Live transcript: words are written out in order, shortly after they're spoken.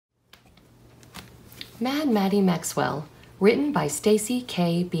Maddie Maxwell, written by Stacie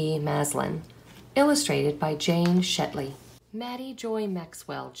K.B. Maslyn, illustrated by Jane Schettle. Maddie Joy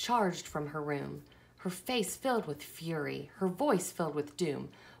Maxwell charged from her room, her face filled with fury, her voice filled with doom.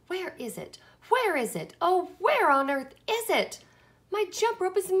 "Where is it? Where is it? Oh, where on earth is it? My jump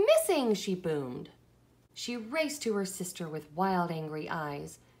rope is missing!" she boomed. She raced to her sister with wild, angry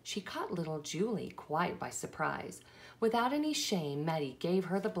eyes. She caught little Julie quite by surprise. Without any shame, Maddie gave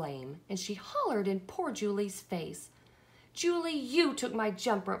her the blame, and she hollered in poor Julie's face. "Julie, you took my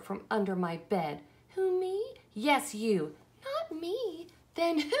jump rope from under my bed." "Who, me?" "Yes, you." "Not me."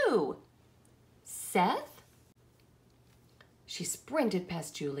 "Then who?" "Seth?" She sprinted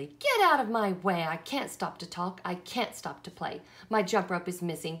past Julie. "Get out of my way. I can't stop to talk. I can't stop to play. My jump rope is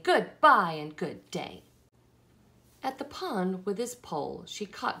missing. Goodbye and good day." At the pond with his pole, she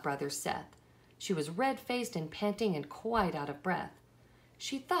caught Brother Seth. She was red-faced and panting and quite out of breath.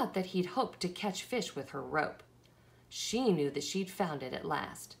 She thought that he'd hoped to catch fish with her rope. She knew that she'd found it at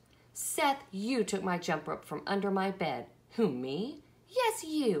last. "Seth, you took my jump rope from under my bed." "Who, me?" "Yes,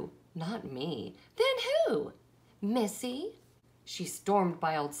 you." "Not me." "Then who?" "Missy." She stormed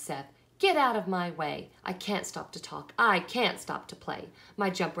by old Seth. "Get out of my way. I can't stop to talk. I can't stop to play.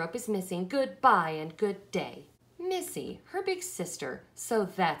 My jump rope is missing. Goodbye and good day." Missy, her big sister, so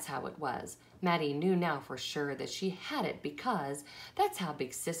that's how it was. Maddie knew now for sure that she had it because that's how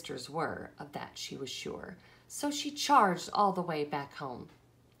big sisters were, of that she was sure. So she charged all the way back home.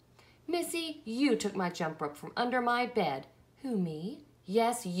 "Missy, you took my jump rope from under my bed." "Who, me?"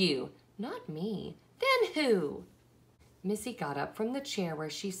 "Yes, you." "Not me." "Then who?" Missy got up from the chair where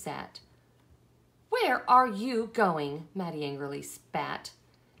she sat. "Where are you going?" Maddie angrily spat.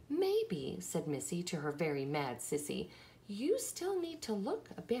 "Maybe," said Missy to her very mad sissy, "you still need to look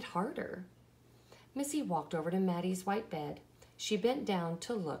a bit harder." Missy walked over to Maddie's white bed. She bent down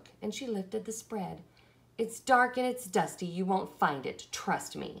to look, and she lifted the spread. "It's dark and it's dusty. You won't find it.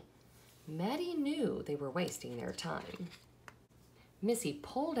 Trust me." Maddie knew they were wasting their time. Missy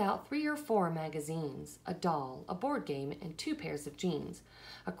pulled out 3 or 4 magazines, a doll, a board game, and 2 pairs of jeans,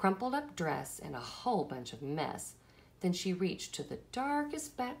 a crumpled up dress, and a whole bunch of mess. Then she reached to the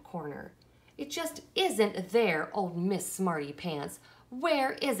darkest back corner. "It just isn't there, old Miss Smarty Pants.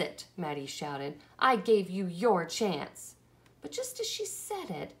 Where is it?" Maddie shouted. "I gave you your chance." But just as she said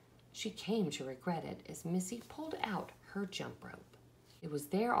it, she came to regret it as Missy pulled out her jump rope. It was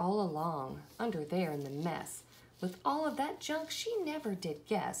there all along, under there in the mess. With all of that junk she never did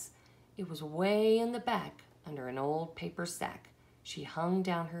guess. It was way in the back, under an old paper sack. She hung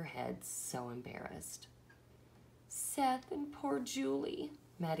down her head, so embarrassed. "Seth and poor Julie,"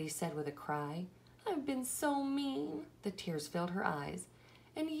 Maddie said with a cry. "I've been so mean." The tears filled her eyes.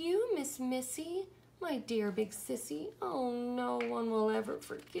 "And you, Miss Missy, my dear big sissy. Oh, no one will ever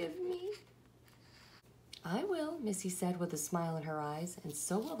forgive me." "I will," Missy said with a smile in her eyes, "and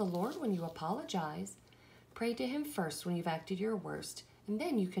so will the Lord when you apologize. Pray to him first when you've acted your worst, and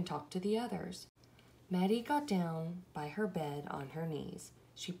then you can talk to the others." Maddie got down by her bed on her knees.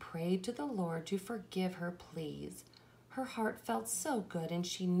 She prayed to the Lord to forgive her, please. Her heart felt so good, and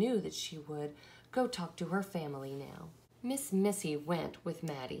she knew that she would go talk to her family now. Miss Missy went with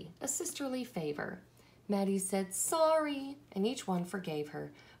Maddie, a sisterly favor. Maddie said, "Sorry," and each one forgave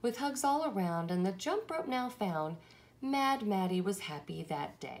her. With hugs all around and the jump rope now found, Maddie was happy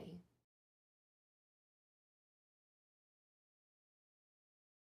that day.